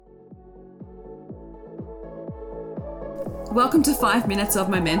Welcome to 5 Minutes of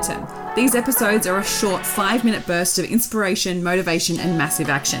Momentum. These episodes are a short 5-minute burst of inspiration, motivation, and massive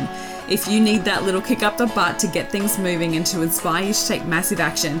action. If you need that little kick up the butt to get things moving and to inspire you to take massive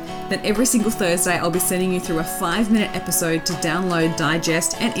action, then every single Thursday I'll be sending you through a 5-minute episode to download,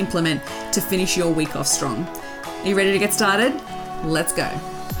 digest, and implement to finish your week off strong. Are you ready to get started? Let's go.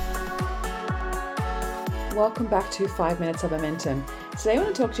 Welcome back to 5 Minutes of Momentum. Today I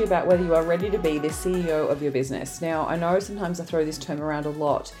want to talk to you about whether you are ready to be the CEO of your business. Now, I know sometimes I throw this term around a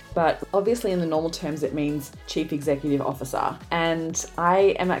lot, but obviously in the normal terms it means Chief Executive Officer. And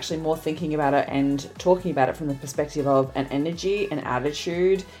I am actually more thinking about it and talking about it from the perspective of an energy, an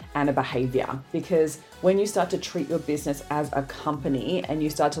attitude, and a behavior. Because when you start to treat your business as a company and you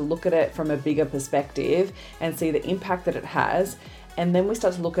start to look at it from a bigger perspective and see the impact that it has, and then we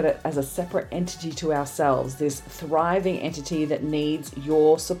start to look at it as a separate entity to ourselves, this thriving entity that needs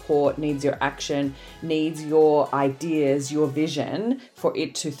your support, needs your action, needs your ideas, your vision for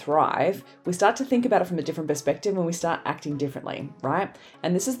it to thrive. We start to think about it from a different perspective when we start acting differently, right?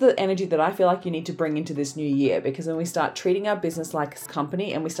 And this is the energy that I feel like you need to bring into this new year, because when we start treating our business like a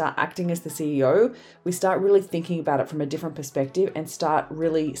company and we start acting as the CEO, we start really thinking about it from a different perspective and start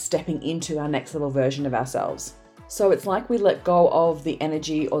really stepping into our next level version of ourselves. So it's like we let go of the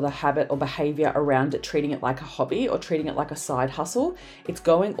energy or the habit or behavior around it, treating it like a hobby or treating it like a side hustle. It's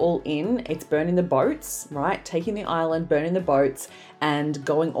going all in, it's burning the boats, right? Taking the island, burning the boats, and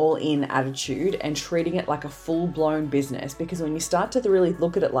going all in attitude and treating it like a full-blown business. Because when you start to really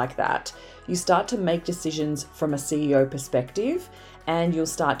look at it like that, you start to make decisions from a CEO perspective, and you'll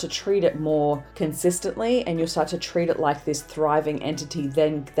start to treat it more consistently, and you'll start to treat it like this thriving entity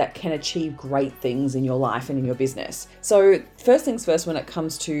then that can achieve great things in your life and in your business. So first things first, when it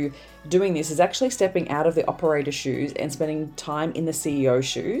comes to doing this, is actually stepping out of the operator shoes and spending time in the CEO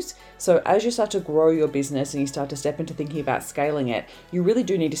shoes. So as you start to grow your business and you start to step into thinking about scaling it, you really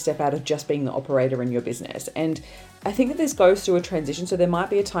do need to step out of just being the operator in your business. And I think that this goes through a transition. So there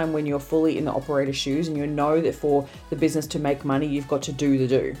might be a time when you're fully in the operator shoes and you know that for the business to make money, you've got to do the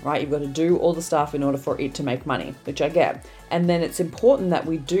do, right? You've got to do all the stuff in order for it to make money, which I get. And then it's important that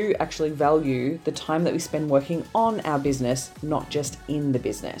we do actually value the time that we spend working on our business, not just in the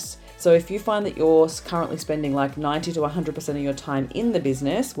business. So if you find that you're currently spending like 90 to 100% of your time in the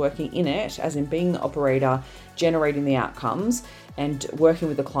business, working in it, as in being the operator, generating the outcomes and working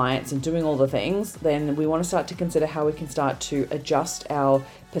with the clients and doing all the things, then we want to start to consider how we can start to adjust our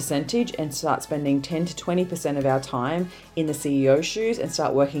percentage and start spending 10 to 20% of our time in the CEO shoes and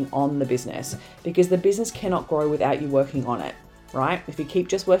start working on the business, because the business cannot grow without you working on it. Right? If you keep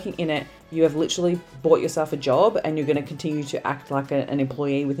just working in it, you have literally bought yourself a job and you're going to continue to act like an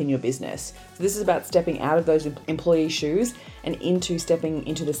employee within your business. So this is about stepping out of those employee shoes and stepping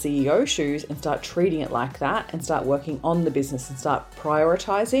into the CEO shoes and start treating it like that and start working on the business and start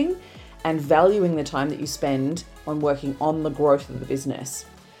prioritizing and valuing the time that you spend on working on the growth of the business.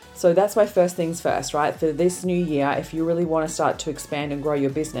 So that's my first things first, right? For this new year, if you really want to start to expand and grow your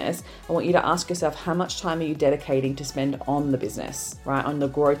business, I want you to ask yourself, how much time are you dedicating to spend on the business, right? On the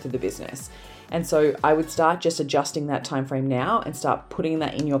growth of the business. And so I would start just adjusting that time frame now and start putting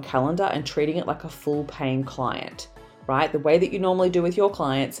that in your calendar and treating it like a full paying client, right? The way that you normally do with your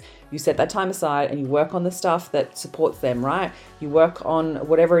clients, you set that time aside and you work on the stuff that supports them, right? You work on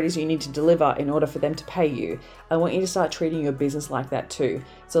whatever it is you need to deliver in order for them to pay you. I want you to start treating your business like that too.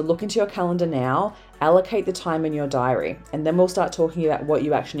 So look into your calendar now, allocate the time in your diary, and then we'll start talking about what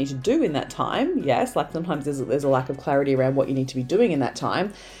you actually need to do in that time. Yes, like sometimes there's a lack of clarity around what you need to be doing in that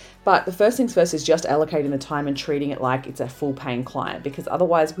time. But the first things first is just allocating the time and treating it like it's a full paying client, because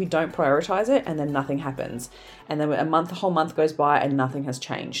otherwise we don't prioritize it and then nothing happens. And then the whole month goes by and nothing has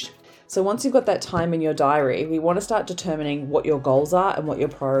changed. So once you've got that time in your diary, we want to start determining what your goals are and what your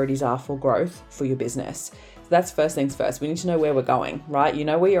priorities are for growth for your business. So that's first things first. We need to know where we're going, right? You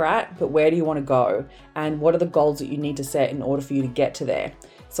know where you're at, but where do you want to go? And what are the goals that you need to set in order for you to get to there?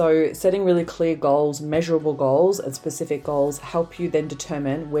 So setting really clear goals, measurable goals and specific goals help you then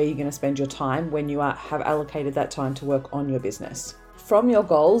determine where you're going to spend your time when you have allocated that time to work on your business. From your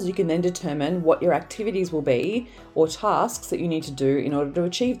goals, you can then determine what your activities will be or tasks that you need to do in order to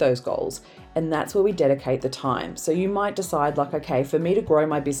achieve those goals. And that's where we dedicate the time. So you might decide like, okay, for me to grow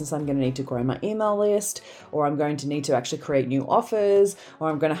my business, I'm going to need to grow my email list, or I'm going to need to actually create new offers, or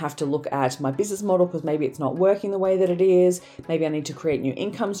I'm going to have to look at my business model because maybe it's not working the way that it is. Maybe I need to create new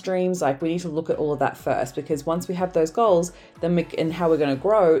income streams. Like we need to look at all of that first, because once we have those goals, and how we're going to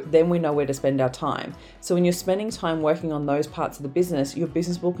grow, then we know where to spend our time. So when you're spending time working on those parts of the business, your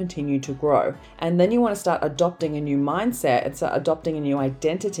business will continue to grow. And then you want to start adopting a new mindset and start adopting a new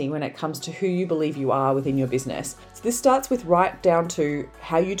identity when it comes to who you believe you are within your business. So this starts with right down to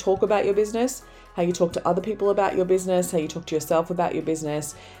how you talk about your business, how you talk to other people about your business, how you talk to yourself about your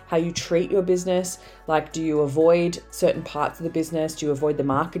business, how you treat your business. Like, do you avoid certain parts of the business? Do you avoid the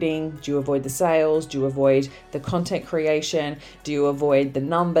marketing? Do you avoid the sales? Do you avoid the content creation? Do you avoid the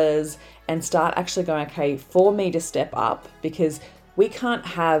numbers? And start actually going, okay, for me to step up, because we can't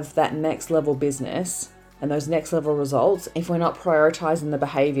have that next level business and those next level results if we're not prioritizing the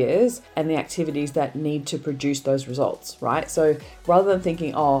behaviors and the activities that need to produce those results, right? So rather than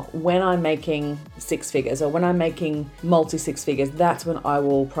thinking, oh, when I'm making 6 figures or when I'm making multi 6 figures, that's when I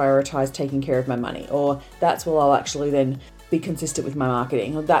will prioritize taking care of my money, or that's when I'll actually then be consistent with my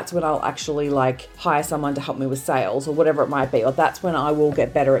marketing, or that's when I'll actually hire someone to help me with sales, or whatever it might be, or that's when I will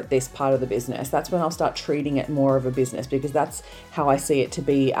get better at this part of the business. That's when I'll start treating it more of a business, because that's how I see it to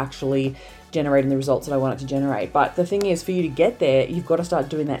be actually generating the results that I want it to generate. But the thing is, for you to get there, you've got to start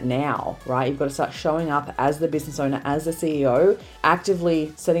doing that now, right? You've got to start showing up as the business owner, as the CEO,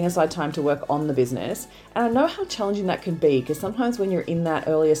 actively setting aside time to work on the business. And I know how challenging that can be, because sometimes when you're in that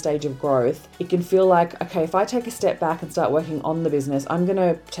earlier stage of growth, it can feel like, okay, if I take a step back and start working on the business, I'm going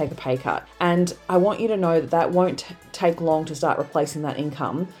to take a pay cut. And I want you to know that that won't take long to start replacing that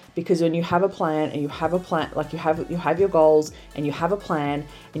income, because when you have a plan and you have a plan, like you have your goals and you have a plan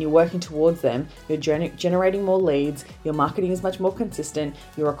and you're working towards them, you're generating more leads, your marketing is much more consistent,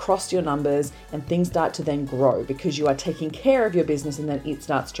 you're across your numbers, and things start to then grow because you are taking care of your business, and then it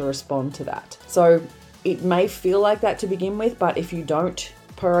starts to respond to that. So it may feel like that to begin with, but if you don't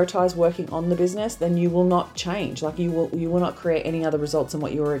prioritize working on the business, then you will not change. Like you will not create any other results than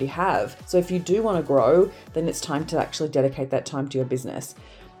what you already have. So if you do want to grow, then it's time to actually dedicate that time to your business.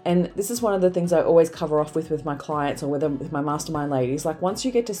 And this is one of the things I always cover off with my clients, or with my mastermind ladies. Like, once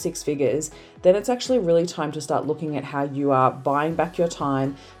you get to 6 figures, then it's actually really time to start looking at how you are buying back your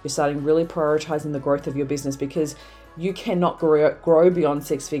time. You're starting really prioritizing the growth of your business, because you cannot grow beyond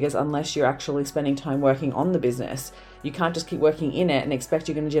 6 figures unless you're actually spending time working on the business. You can't just keep working in it and expect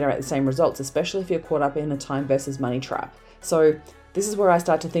you're going to generate the same results, especially if you're caught up in a time versus money trap. So this is where I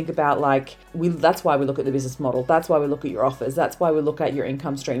start to think about, that's why we look at the business model. That's why we look at your offers. That's why we look at your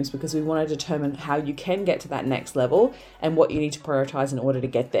income streams, because we want to determine how you can get to that next level and what you need to prioritize in order to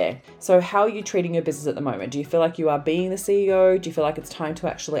get there. So how are you treating your business at the moment? Do you feel like you are being the CEO? Do you feel like it's time to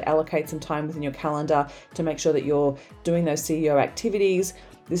actually allocate some time within your calendar to make sure that you're doing those CEO activities?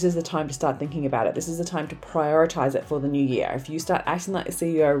 This is the time to start thinking about it. This is the time to prioritize it for the new year. If you start acting like a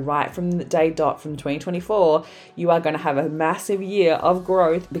CEO right from the day dot from 2024, you are going to have a massive year of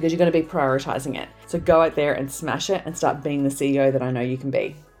growth, because you're going to be prioritizing it. So go out there and smash it and start being the CEO that I know you can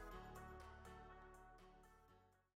be.